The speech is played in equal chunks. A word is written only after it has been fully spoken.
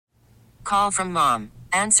Call from mom.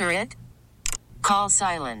 Answer it. Call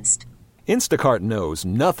silenced. Instacart knows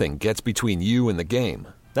nothing gets between you and the game.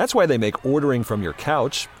 That's why they make ordering from your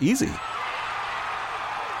couch easy.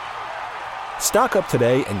 Stock up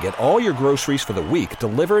today and get all your groceries for the week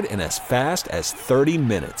delivered in as fast as 30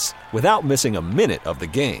 minutes without missing a minute of the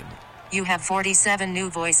game. You have 47 new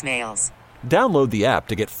voicemails. Download the app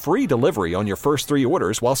to get free delivery on your first 3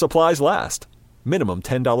 orders while supplies last. Minimum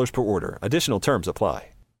 $10 per order. Additional terms apply.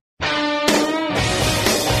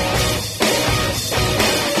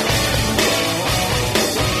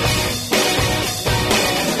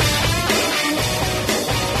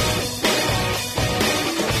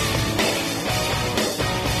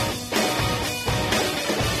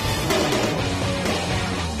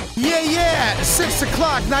 Yeah. 6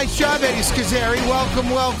 o'clock. Nice job, Eddie Schizzeri. Welcome.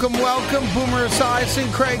 Boomer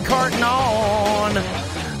Esiason, Craig Carton on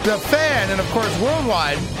The Fan, and of course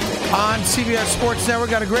worldwide on CBS Sports Network.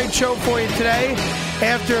 Got a great show for you today.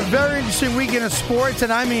 After a very interesting weekend of sports,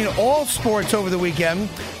 and I mean all sports over the weekend,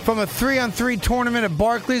 from a 3-on-3 tournament at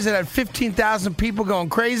Barclays that had 15,000 people going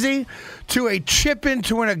crazy, to a chip-in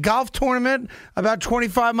to win a golf tournament about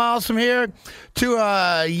 25 miles from here,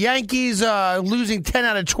 to Yankees losing 10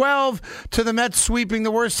 out of 12, to the Mets sweeping the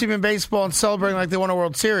worst team in baseball and celebrating like they won a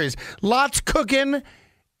World Series. Lots cooking,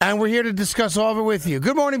 and we're here to discuss all of it with you.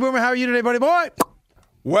 Good morning, Boomer. How are you today, buddy boy?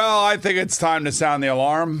 Well, I think it's time to sound the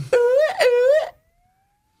alarm.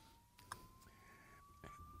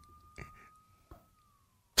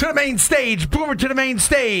 To the main stage. Boomer, to the main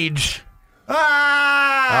stage.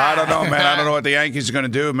 I don't know, man. I don't know what the Yankees are going to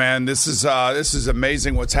do, man. This is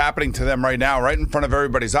amazing what's happening to them right now, right in front of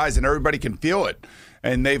everybody's eyes, and everybody can feel it.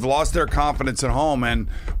 And they've lost their confidence at home. And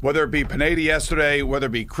whether it be Pineda yesterday, whether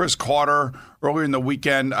it be Chris Carter earlier in the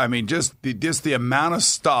weekend, I mean, just the amount of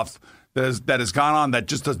stuff that has gone on that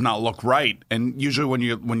just does not look right. And usually when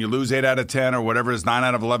you lose 8 out of 10 or whatever it is, 9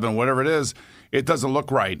 out of 11, whatever it is, it doesn't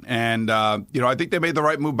look right. And, I think they made the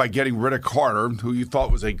right move by getting rid of Carter, who you thought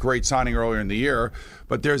was a great signing earlier in the year.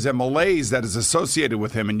 But there's a malaise that is associated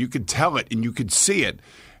with him, and you could tell it and you could see it.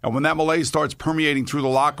 And when that malaise starts permeating through the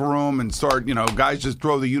locker room and guys just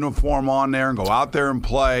throw the uniform on there and go out there and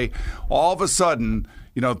play, all of a sudden,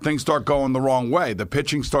 things start going the wrong way. The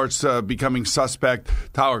pitching starts becoming suspect.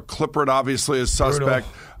 Tyler Clippard obviously is suspect.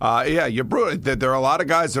 You're brutal. There are a lot of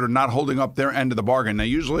guys that are not holding up their end of the bargain. Now,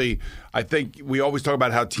 usually, I think we always talk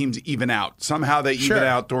about how teams even out. Somehow they even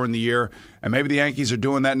out during the year, and maybe the Yankees are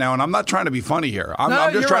doing that now. And I'm not trying to be funny here.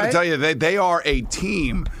 I'm just trying to tell you that they are a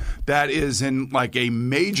team that is in like a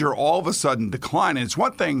major all of a sudden decline. And it's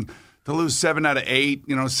one thing to lose 7 out of 8,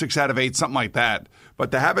 6 out of 8, something like that.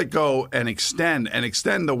 But to have it go and extend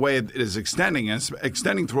the way it is extending, and it's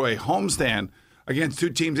extending through a homestand against 2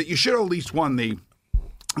 teams that you should have at least won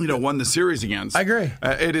the series against. I agree.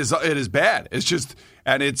 It is bad. It's just,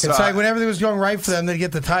 and it's like when everything was going right for them, they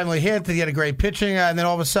get the timely hit, they get a great pitching, and then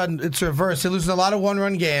all of a sudden it's reversed. They're losing a lot of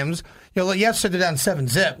one-run games. Yesterday they're down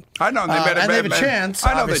 7-0. I know, and they have a chance.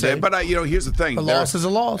 I know obviously. they did, but here's the thing: a loss is a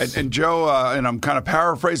loss. And Joe, and I'm kind of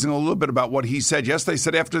paraphrasing a little bit about what he said yesterday. He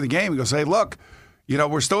said after the game, he goes, "Hey, look,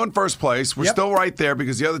 we're still in first place. We're still right there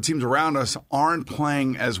because the other teams around us aren't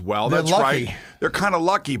playing as well. They're That's lucky. right. They're kind of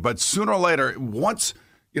lucky, but sooner or later, once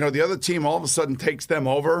the other team all of a sudden takes them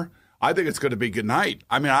over." I think it's going to be good night.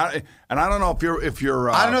 I mean, I don't know if you're.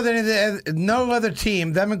 I don't know that no other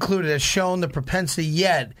team, them included, has shown the propensity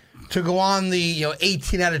yet to go on the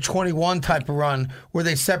 18 out of 21 type of run where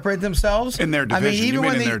they separate themselves in their division. I mean,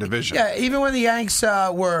 even in their division, even when the Yanks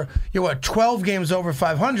were 12 games over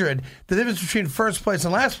 500, the difference between first place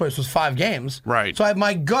and last place was 5 games. Right. So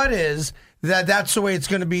my gut is that's the way it's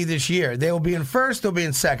going to be this year. They will be in first, they'll be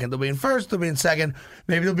in second, they'll be in first, they'll be in second.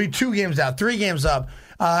 Maybe they'll be 2 games out, 3 games up.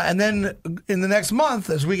 And then in the next month,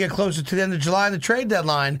 as we get closer to the end of July and the trade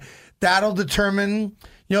deadline, that'll determine,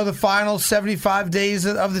 the final 75 days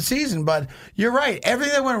of the season. But you're right.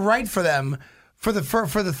 Everything that went right for them for the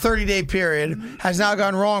 30-day period has now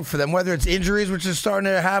gone wrong for them, whether it's injuries, which they're starting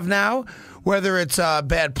to have now, whether it's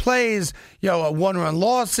bad plays, one-run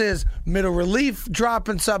losses, middle relief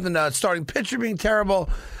dropping something, starting pitcher being terrible.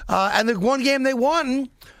 And the one game they won,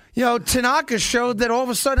 Tanaka showed that all of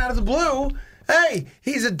a sudden out of the blue, hey,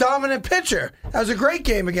 he's a dominant pitcher. That was a great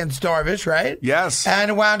game against Darvish, right? Yes. And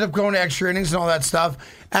it wound up going to extra innings and all that stuff.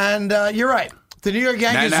 And you're right. The New York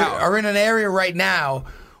Yankees are in an area right now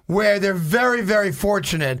where they're very, very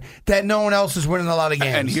fortunate that no one else is winning a lot of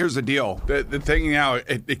games. And here's the deal. The thing now,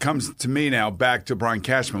 it comes to me now back to Brian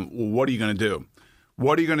Cashman. Well, what are you going to do?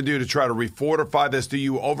 What are you going to do to try to refortify this? Do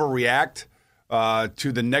you overreact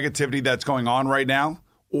to the negativity that's going on right now?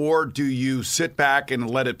 Or do you sit back and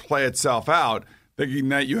let it play itself out? thinking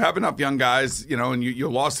that you have enough young guys, and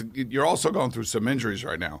you're also going through some injuries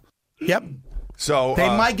right now. Yep. So they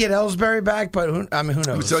might get Ellsbury back, but who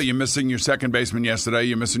knows? So you're missing your second baseman yesterday.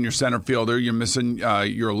 You're missing your center fielder. You're missing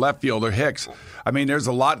your left fielder, Hicks. I mean, there's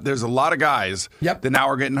a lot of guys that now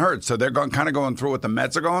are getting hurt. So they're kind of going through what the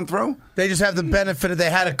Mets are going through. They just have the benefit of they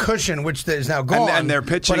had a cushion, which is now gone. And their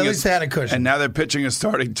pitching, but at least they had a cushion. And now their pitching is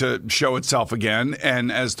starting to show itself again.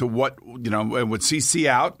 And as to what with CC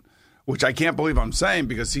out. Which I can't believe I'm saying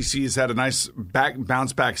because CC has had a nice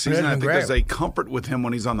bounce back season. I think there's a comfort with him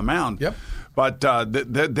when he's on the mound. Yep. But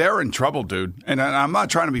they're in trouble, dude. And I'm not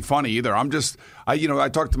trying to be funny either. I'm just, I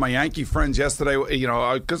talked to my Yankee friends yesterday,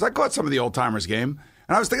 because I caught some of the old timers game,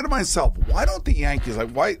 and I was thinking to myself, why don't the Yankees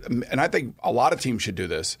why? And I think a lot of teams should do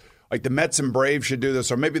this. Like the Mets and Braves should do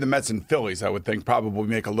this, or maybe the Mets and Phillies. I would think probably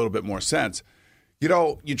make a little bit more sense.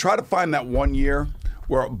 You try to find that 1 year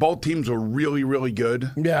where both teams were really, really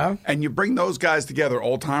good. Yeah. And you bring those guys together,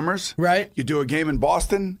 old timers. Right. You do a game in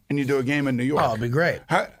Boston and you do a game in New York. Oh, it'd be great.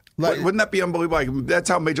 Wouldn't that be unbelievable? That's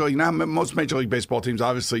how most Major League Baseball teams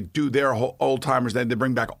obviously do their old timers. Then they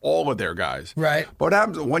bring back all of their guys. Right. But what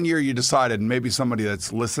happens 1 year you decided, maybe somebody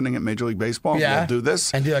that's listening at Major League Baseball will do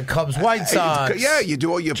this. And do like Cubs, White Sox. Yeah, you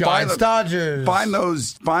do. You Giants, Dodgers.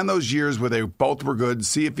 Find those years where they both were good.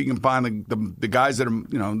 See if you can find the guys that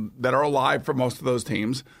are that are alive for most of those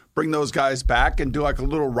teams. Bring those guys back and do like a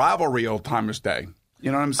little rivalry old timers day.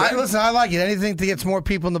 You know what I'm saying? I like it. Anything to get more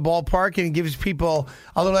people in the ballpark and gives people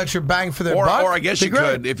a little extra bang for their buck. Or I guess you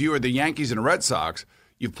could, if you were the Yankees and the Red Sox,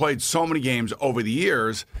 you've played so many games over the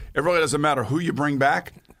years, it really doesn't matter who you bring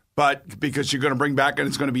back, but because you're going to bring back and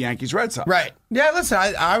it's going to be Yankees Red Sox. Right. Yeah, listen,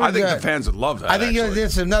 I think the fans would love that. I think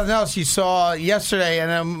there's nothing else you saw yesterday,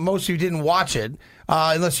 and most of you didn't watch it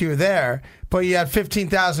unless you were there. But you had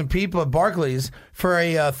 15,000 people at Barclays for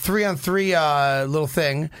a 3-on-3 little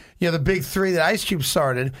thing. The big three that Ice Cube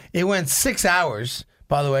started. It went 6 hours,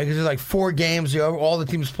 by the way, because there's like 4 games. All the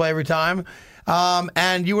teams play every time.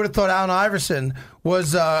 And you would have thought Allen Iverson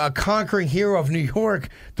was a conquering hero of New York,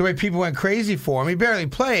 the way people went crazy for him. He barely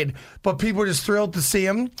played, but people were just thrilled to see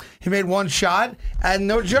him. He made one shot, and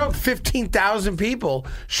no joke, 15,000 people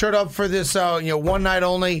showed up for this one night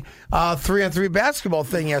only 3-on-3 basketball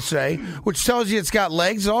thing yesterday, which tells you it's got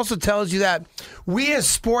legs. It also tells you that we as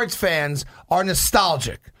sports fans are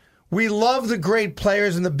nostalgic. We love the great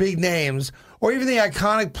players and the big names, or even the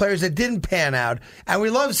iconic players that didn't pan out, and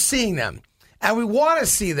we love seeing them. And we want to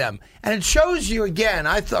see them. And it shows you, again,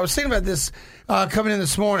 I was thinking about this coming in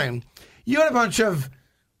this morning. You had a bunch of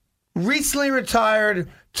recently retired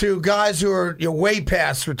to guys who are way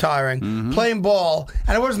past retiring, playing ball,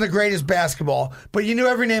 and it wasn't the greatest basketball, but you knew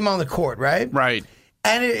every name on the court, right? Right.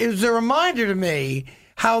 And it was a reminder to me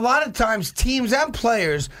how a lot of times teams and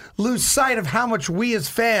players lose sight of how much we as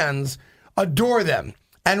fans adore them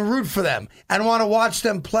and root for them and want to watch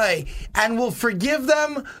them play and will forgive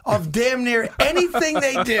them of damn near anything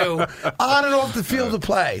they do on and off the field of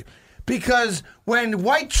play. Because when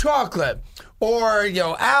White Chocolate or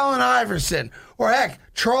Allen Iverson or heck,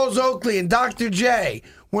 Charles Oakley and Dr. J,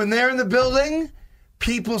 when they're in the building,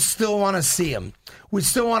 people still want to see them. We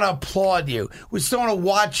still want to applaud you. We still want to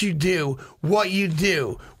watch you do what you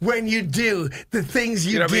do when you do the things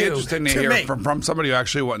you do. It'll be interesting to hear from somebody who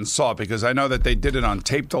actually went and saw it, because I know that they did it on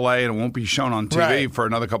tape delay and it won't be shown on TV for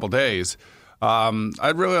another couple of days.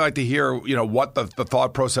 I'd really like to hear what the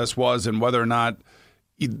thought process was and whether or not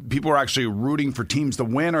people were actually rooting for teams to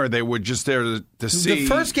win, or they were just there to see. The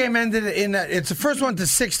first game ended it's the first one to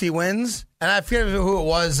 60 wins, and I forget who it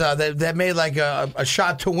was that made like a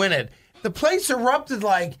shot to win it. The place erupted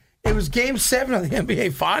like it was Game 7 of the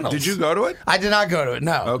NBA Finals. Did you go to it? I did not go to it,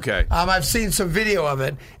 no. Okay. I've seen some video of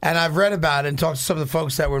it, and I've read about it and talked to some of the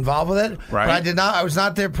folks that were involved with it. Right. But I did not. I was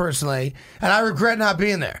not there personally, and I regret not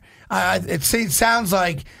being there. It sounds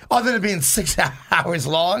like, other than being 6 hours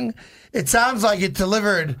long, it sounds like it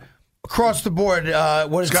delivered across the board what it said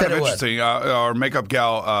it would. It's kind of interesting. Our makeup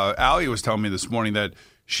gal, Allie, was telling me this morning that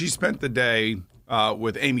she spent the day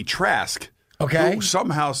with Amy Trask, who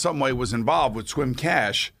somehow, some way was involved with Swim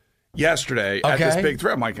Cash yesterday at this big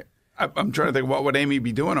thrill. I'm like, I'm trying to think, what would Amy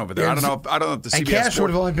be doing over there? I don't know if the CBS and Cash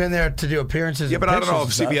would have only been there to do appearances. Yeah, but I don't know if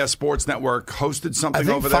CBS Sports Network hosted something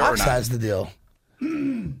over there. I think think Fox has the deal.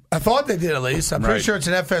 I thought they did, at least. I'm pretty sure it's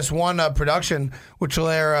an FS1 production, which will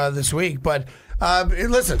air this week. But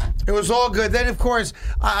listen, it was all good. Then, of course,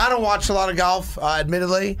 I don't watch a lot of golf,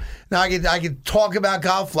 admittedly. Now, I could talk about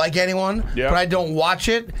golf like anyone, but I don't watch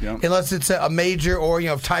it unless it's a major or,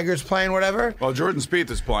 if Tiger's playing, whatever. Well, Jordan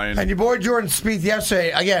Spieth is playing. And your boy Jordan Spieth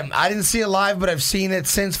yesterday, again, I didn't see it live, but I've seen it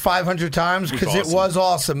since 500 times because it was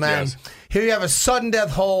awesome, man. Yes. Here you have a sudden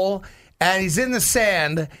death hole. and he's in the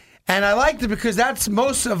sand, and I liked it because that's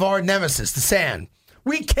most of our nemesis, the sand.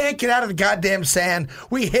 We can't get out of the goddamn sand.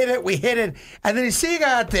 We hit it. And then you see a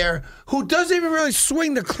guy out there who doesn't even really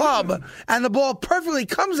swing the club, and the ball perfectly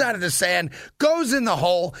comes out of the sand, goes in the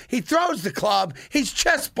hole. He throws the club. He's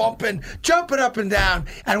chest bumping, jumping up and down,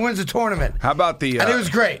 and wins the tournament. How about the? And it was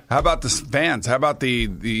great. How about the fans? How about the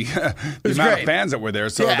amount of fans that were there?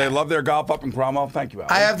 So they love their golf up in Cromwell. Thank you, Al.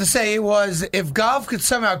 I have to say, it was, if golf could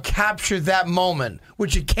somehow capture that moment,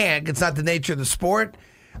 which it can't, it's not the nature of the sport.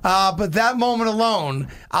 But that moment alone,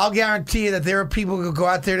 I'll guarantee you that there are people who go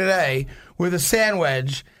out there today with a sand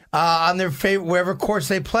wedge on their favorite, wherever course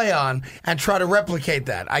they play on, and try to replicate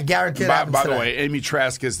that. I guarantee that. By the way, Amy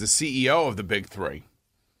Trask is the CEO of the Big Three.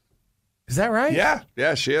 Is that right?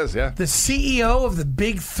 Yeah, she is. Yeah, the CEO of the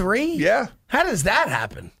Big Three. Yeah. How does that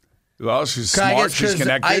happen? Well, she's smart. She's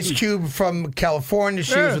connected. Ice Cube from California.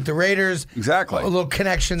 She was with the Raiders. Exactly. A little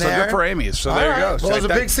connection there. So good for Amy. So there you go. Well, it was a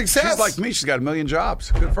big success. She's like me. She's got 1 million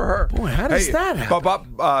jobs. Good for her. Boy, how does that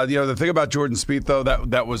happen? The thing about Jordan Spieth, though,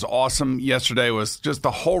 that was awesome yesterday was just the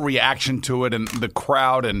whole reaction to it and the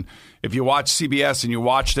crowd. And if you watch CBS and you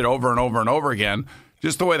watched it over and over and over again,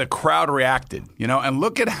 just the way the crowd reacted, and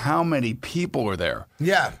look at how many people were there.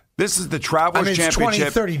 Yeah. This is the Travelers Championship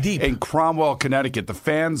 20, 30 deep. in Cromwell, Connecticut. The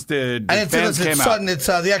fans did. And it's sudden. It's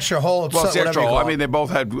the extra hole. Well, it's the extra hole. I mean, they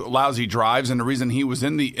both had lousy drives, and the reason he was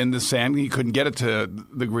in the sand, he couldn't get it to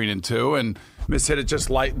the green in two, and mishit it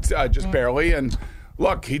just barely. And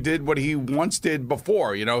look, he did what he once did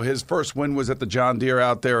before. His first win was at the John Deere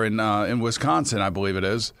out there in Wisconsin, I believe it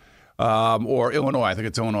is, or Illinois. I think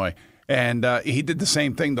it's Illinois. And he did the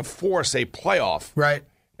same thing to force a playoff. Right.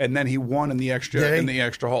 And then he won in the extra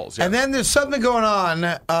holes. Yeah. And then there's something going on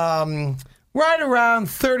right around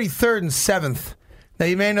 33rd and 7th. Now,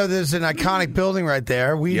 you may know there's an iconic building right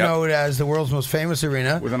there. We know it as the world's most famous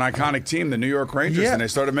arena. With an iconic team, the New York Rangers, and they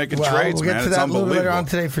started making trades, we'll get to that a little bit later on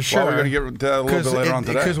today for sure. Well, we're going to get to that a little bit later on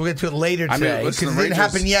today. Because we'll get to it later today. Because it didn't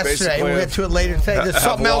happen yesterday. We'll get to it later today. There's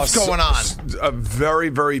something else going on. A very,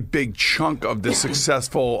 very big chunk of the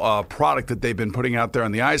successful product that they've been putting out there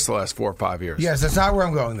on the ice the last 4 or 5 years. Yes, that's not where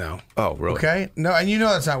I'm going, though. Oh, really? Okay. No, and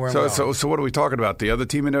that's not where I'm going. So what are we talking about? The other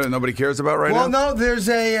team that nobody cares about right now? Well, no, there's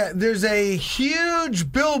a huge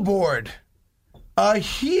billboard. A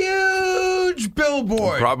huge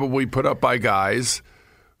billboard. Probably put up by guys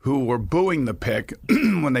who were booing the pick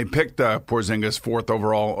when they picked Porzingis 4th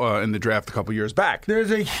overall in the draft a couple years back. There's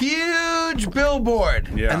a huge billboard.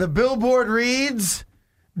 Yeah. And the billboard reads,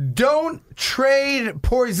 "Don't trade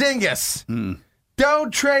Porzingis."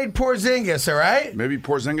 Don't trade Porzingis, all right? Maybe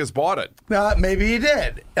Porzingis bought it. Maybe he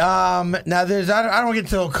did. Now, I don't want to get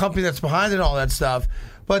to the company that's behind it and all that stuff,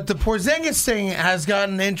 but the Porzingis thing has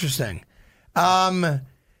gotten interesting. Porzingis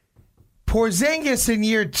in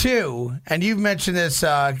year 2, and you've mentioned this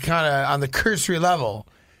kind of on the cursory level,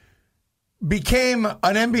 became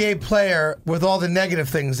an NBA player with all the negative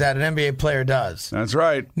things that an NBA player does. That's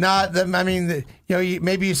right.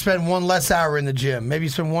 Maybe you spend one less hour in the gym. Maybe you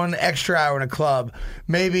spend one extra hour in a club.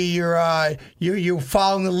 Maybe you're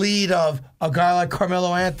following the lead of a guy like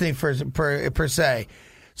Carmelo Anthony per se.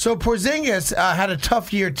 So Porzingis had a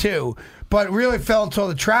tough year too, but really fell into all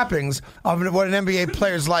the trappings of what an NBA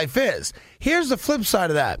player's life is. Here's the flip side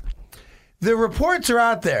of that. The reports are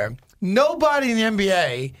out there. Nobody in the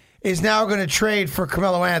NBA is now going to trade for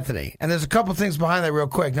Carmelo Anthony. And there's a couple things behind that real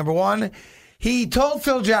quick. Number one, he told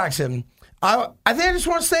Phil Jackson, I think I just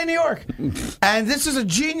want to stay in New York. And this is a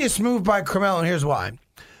genius move by Carmelo, and here's why.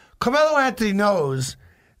 Carmelo Anthony knows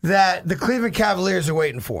that the Cleveland Cavaliers are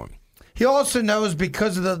waiting for him. He also knows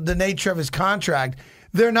because of the nature of his contract,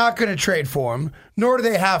 they're not going to trade for him, nor do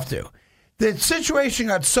they have to. The situation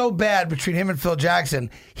got so bad between him and Phil Jackson,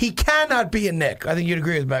 he cannot be a Knick. I think you'd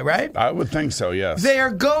agree with that, right? I would think so, yes. They are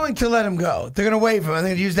going to let him go. They're going to waive him. And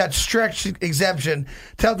they're going to use that stretch exemption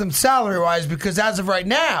to help them salary-wise because as of right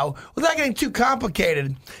now, without getting too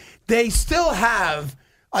complicated, they still have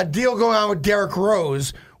a deal going on with Derrick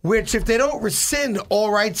Rose, which if they don't rescind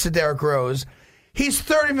all rights to Derrick Rose, he's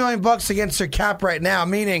 $30 million against their cap right now,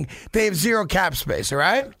 meaning they have zero cap space, all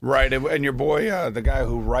right? Right. And your boy, the guy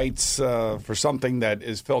who writes for something that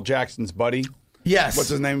is Phil Jackson's buddy. Yes. What's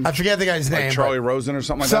his name? I forget the guy's name. Charlie Rosen or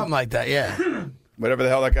something like that? Something like that, yeah. Whatever the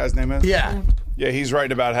hell that guy's name is? Yeah. Yeah, he's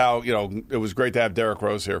writing about how, it was great to have Derrick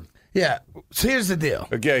Rose here. Yeah. So here's the deal.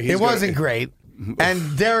 Okay, it wasn't great.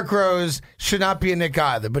 And Derrick Rose should not be a Knick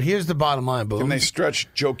either. But here's the bottom line, Boom. Can they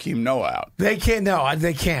stretch Joakim Noah out? They can't. No,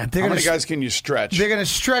 they can't. How many guys can you stretch? They're going to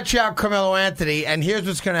stretch out Carmelo Anthony, and here's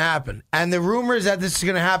what's going to happen. And the rumor is that this is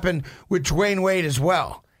going to happen with Dwayne Wade as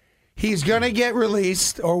well. He's going to get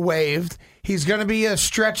released or waived. He's going to be a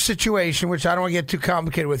stretch situation, which I don't want to get too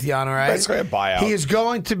complicated with you on, all right? Basically a buyout. He is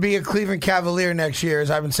going to be a Cleveland Cavalier next year, as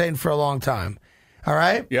I've been saying for a long time. All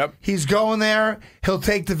right? Yep. He's going there. He'll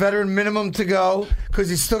take the veteran minimum to go because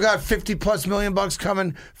he's still got $50+ million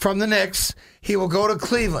coming from the Knicks. He will go to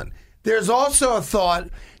Cleveland. There's also a thought,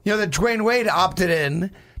 that Dwayne Wade opted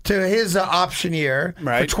in to his option year for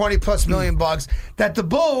 $20+ million, that the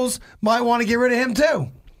Bulls might want to get rid of him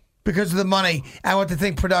too because of the money and what they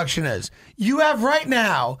think production is. You have right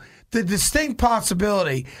now the distinct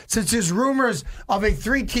possibility, since there's rumors of a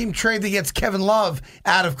 3-team trade that gets Kevin Love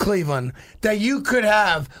out of Cleveland, that you could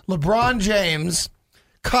have LeBron James,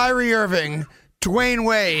 Kyrie Irving, Dwayne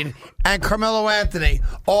Wade, and Carmelo Anthony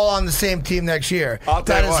all on the same team next year.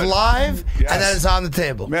 That is live, Yes. and that is on the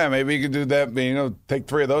table. Yeah, maybe you could do that. Take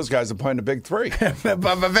 3 of those guys and play in the big 3.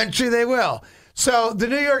 But eventually they will. So the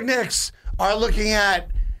New York Knicks are looking at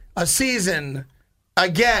a season,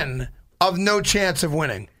 again, of no chance of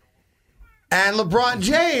winning. And LeBron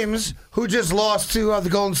James, who just lost to the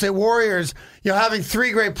Golden State Warriors, having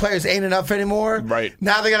 3 great players ain't enough anymore. Right.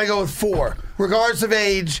 Now they got to go with 4, regardless of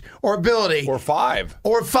age or ability. Or 5.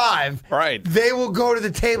 Or 5. Right. They will go to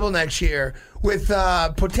the table next year with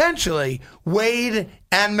potentially Wade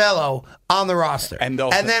and Melo on the roster. And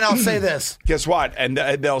then I'll say this. Guess what? And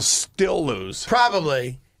they'll still lose.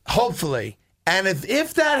 Probably. Hopefully. And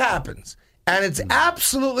if that happens, and it's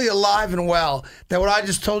absolutely alive and well that what I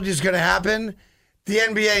just told you is going to happen, the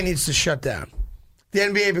NBA needs to shut down. The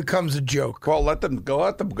NBA becomes a joke. Well, let them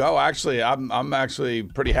go. Actually, I'm actually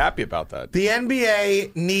pretty happy about that. The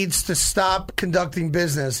NBA needs to stop conducting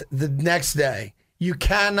business the next day. You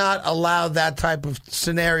cannot allow that type of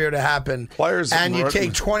scenario to happen. And you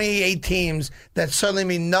take 28 teams that suddenly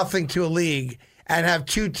mean nothing to a league and have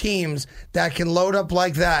 2 teams that can load up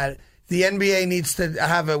like that. The NBA needs to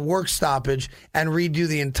have a work stoppage and redo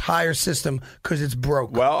the entire system because it's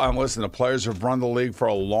broke. Well, listen, the players have run the league for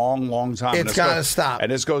a long, long time. It's got to stop.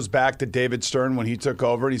 And this goes back to David Stern when he took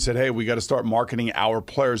over and he said, hey, we got to start marketing our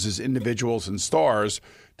players as individuals and stars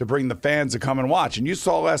to bring the fans to come and watch. And you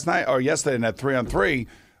saw last night or yesterday in that 3-on-3,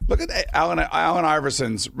 look at Allen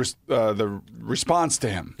Iverson's the response to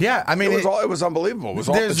him. Yeah, I mean, it was unbelievable. It was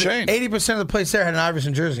off the chain. 80% of the place there had an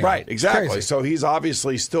Iverson jersey. Right, exactly. Crazy. So he's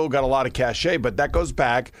obviously still got a lot of cachet, but that goes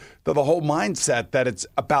back to the whole mindset that it's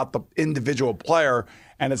about the individual player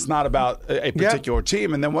and it's not about a particular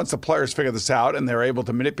team. And then once the players figure this out and they're able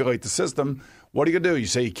to manipulate the system, what are you going to do? You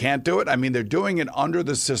say you can't do it? I mean, they're doing it under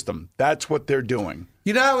the system. That's what they're doing.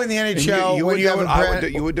 You know, in the NHL, you would do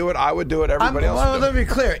it. You would do it. I would do it. Everybody else would do it. Let me be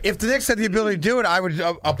clear. If the Knicks had the ability to do it, I would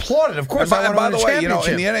applaud it. Of course, I want to win the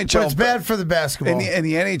championship. In the NHL, but it's bad for the basketball. In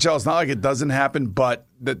the NHL, it's not like it doesn't happen, but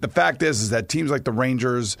the fact is that teams like the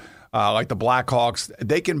Rangers, like the Blackhawks,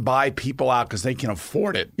 they can buy people out because they can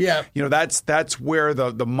afford it. Yeah. That's where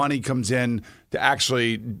the money comes in to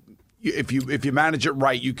actually. If you manage it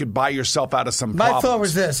right, you could buy yourself out of some problems. My thought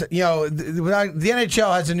was this: the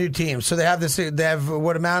NHL has a new team, so they have this. They have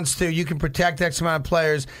what amounts to you can protect X amount of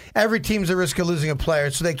players. Every team's at risk of losing a player,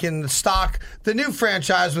 so they can stock the new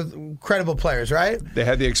franchise with credible players. Right? They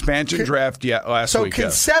had the expansion draft last week. So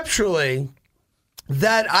conceptually,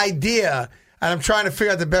 that idea, and I'm trying to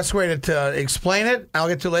figure out the best way to explain it. I'll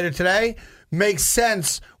get to it later today. Makes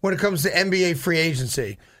sense when it comes to NBA free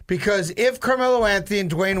agency. Because if Carmelo Anthony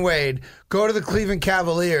and Dwayne Wade go to the Cleveland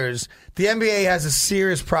Cavaliers, the NBA has a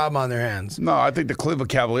serious problem on their hands. No, I think the Cleveland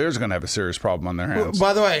Cavaliers are going to have a serious problem on their hands.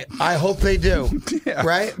 By the way, I hope they do.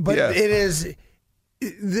 Right? But it is...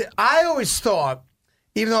 I always thought,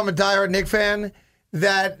 even though I'm a diehard Knicks fan,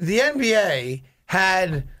 that the NBA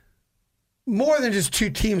had more than just 2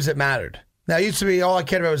 teams that mattered. Now, it used to be all I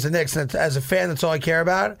cared about was the Knicks, and as a fan, that's all I care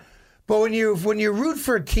about. But when you root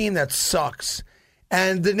for a team that sucks...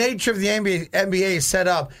 And the nature of the NBA is set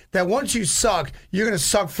up that once you suck, you're going to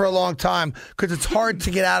suck for a long time because it's hard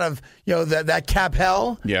to get out of that cap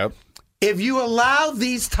hell. Yep. If you allow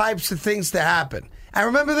these types of things to happen, and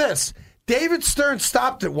remember this, David Stern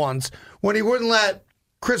stopped it once when he wouldn't let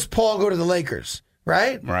Chris Paul go to the Lakers,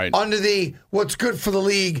 right? Right. Under the what's good for the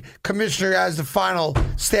league, commissioner has the final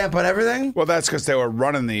stamp on everything. Well, that's because they were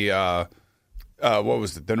running the... what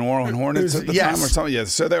was it? The New Orleans Hornets at the time or something? Yeah,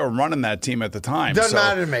 so they were running that team at the time. Doesn't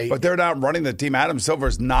matter to me. But they're not running the team. Adam Silver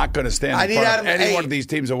is not going to stand in front of any one of these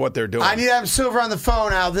teams of what they're doing. I need Adam Silver on the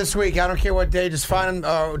phone, Al, this week. I don't care what day. Just find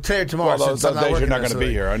him today or tomorrow. Well, those days you're not going to be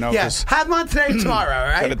here. I know. Yes, have him on today or tomorrow, all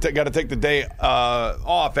right? Got to take the day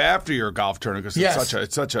off after your golf tournament because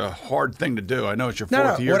it's such a hard thing to do. I know it's your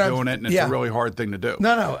 4th year doing it, and it's a really hard thing to do.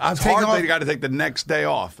 No, it's hard. You got to take the next day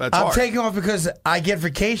off. That's hard. I'm taking off because I get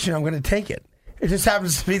vacation. I'm going to take it. It just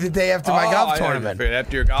happens to be the day after my golf tournament.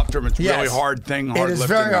 After your golf tournament, it's really hard thing. Hard it is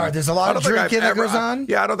lifting. very hard. There's a lot of drinking that goes on.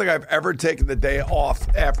 Yeah, I don't think I've ever taken the day off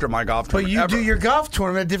after my golf tournament. But you do your golf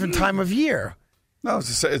tournament at a different time of year. No,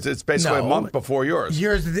 it's basically a month before yours.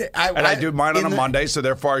 I do mine on a Monday, so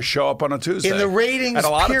therefore I show up on a Tuesday. In the ratings and a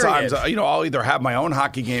lot period, of times, I'll either have my own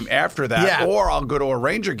hockey game after that, or I'll go to a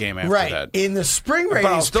Ranger game after that. In the spring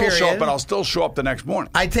ratings period, I'll still show up the next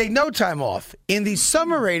morning. I take no time off. In the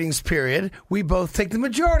summer ratings period, we both take the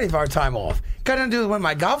majority of our time off. Got nothing to do with when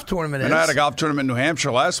my golf tournament is. And I had a golf tournament in New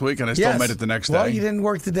Hampshire last week, and I still made it the next day. Well, you didn't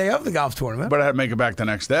work the day of the golf tournament. But I had to make it back the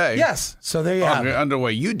next day. Yes. So there you have it. Under the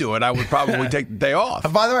way you do it, I would probably take the day off.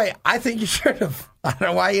 By the way, I think you should have. I don't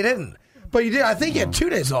know why you didn't. But you did. I think you had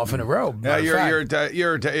 2 days off in a row. Yeah,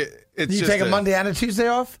 you take a Monday and a Tuesday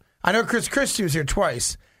off? I know Chris Christie was here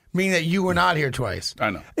twice, meaning that you were not here twice.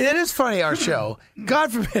 I know. It is funny, our show.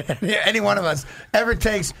 God forbid any one of us ever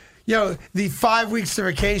takes the 5 weeks of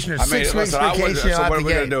vacation or 6 weeks vacation. So what are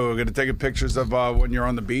we going to do? We're going to take pictures of when you're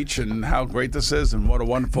on the beach and how great this is and what a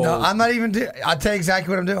wonderful... No, I'm not even... I'll tell you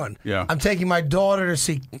exactly what I'm doing. Yeah. I'm taking my daughter to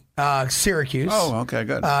see Syracuse. Oh, okay,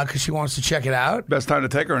 good. Because she wants to check it out. Best time to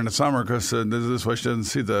take her in the summer because this way she doesn't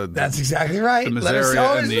see the... That's exactly right. The Missouri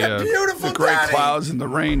and the great clouds and the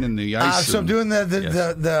rain and the ice. So I'm doing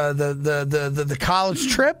the college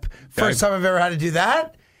trip. First time I've ever had to do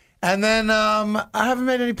that. And then I haven't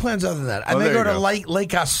made any plans other than that. I may go to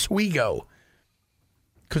Lake Oswego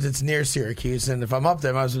because it's near Syracuse, and if I'm up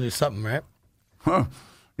there, I might as well do something, right? Huh.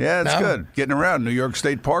 Yeah, it's good. Getting around New York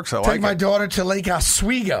State parks, I like it. Take my daughter to Lake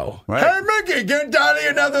Oswego. Right. Hey, Mickey, get down here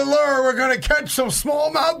another lure. We're going to catch some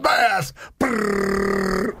smallmouth bass.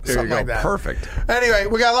 Something like that. Perfect. Anyway,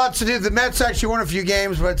 we got lots to do. The Mets actually won a few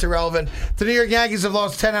games, but it's irrelevant. The New York Yankees have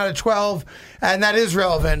lost 10 out of 12, and that is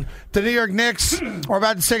relevant. The New York Knicks are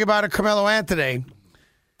about to say goodbye to Carmelo Anthony.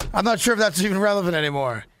 I'm not sure if that's even relevant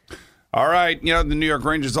anymore. All right. The New York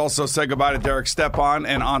Rangers also said goodbye to Derek Stepan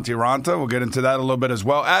and Antti Ranta. We'll get into that a little bit as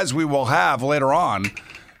well, as we will have later on.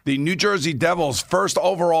 The New Jersey Devils' first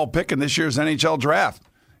overall pick in this year's NHL draft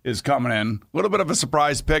is coming in. A little bit of a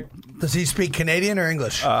surprise pick. Does he speak Canadian or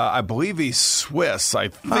English? I believe he's Swiss. I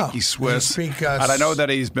think he's Swiss. And I know that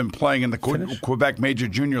he's been playing in the Quebec Major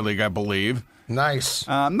Junior League, I believe. Nice.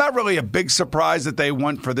 Not really a big surprise that they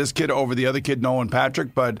went for this kid over the other kid, Nolan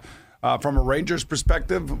Patrick, but... from a Rangers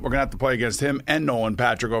perspective, we're going to have to play against him and Nolan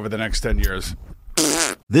Patrick over the next 10 years.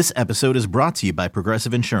 This episode is brought to you by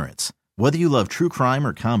Progressive Insurance. Whether you love true crime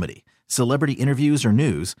or comedy, celebrity interviews or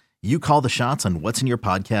news, you call the shots on what's in your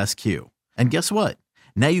podcast queue. And guess what?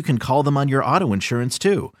 Now you can call them on your auto insurance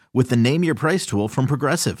too with the Name Your Price tool from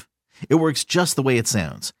Progressive. It works just the way it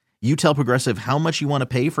sounds. You tell Progressive how much you want to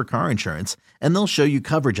pay for car insurance, and they'll show you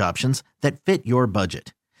coverage options that fit your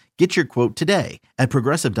budget. Get your quote today at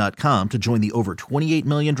Progressive.com to join the over 28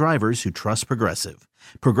 million drivers who trust Progressive.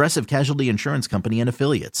 Progressive Casualty Insurance Company and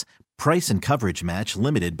Affiliates. Price and coverage match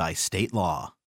limited by state law.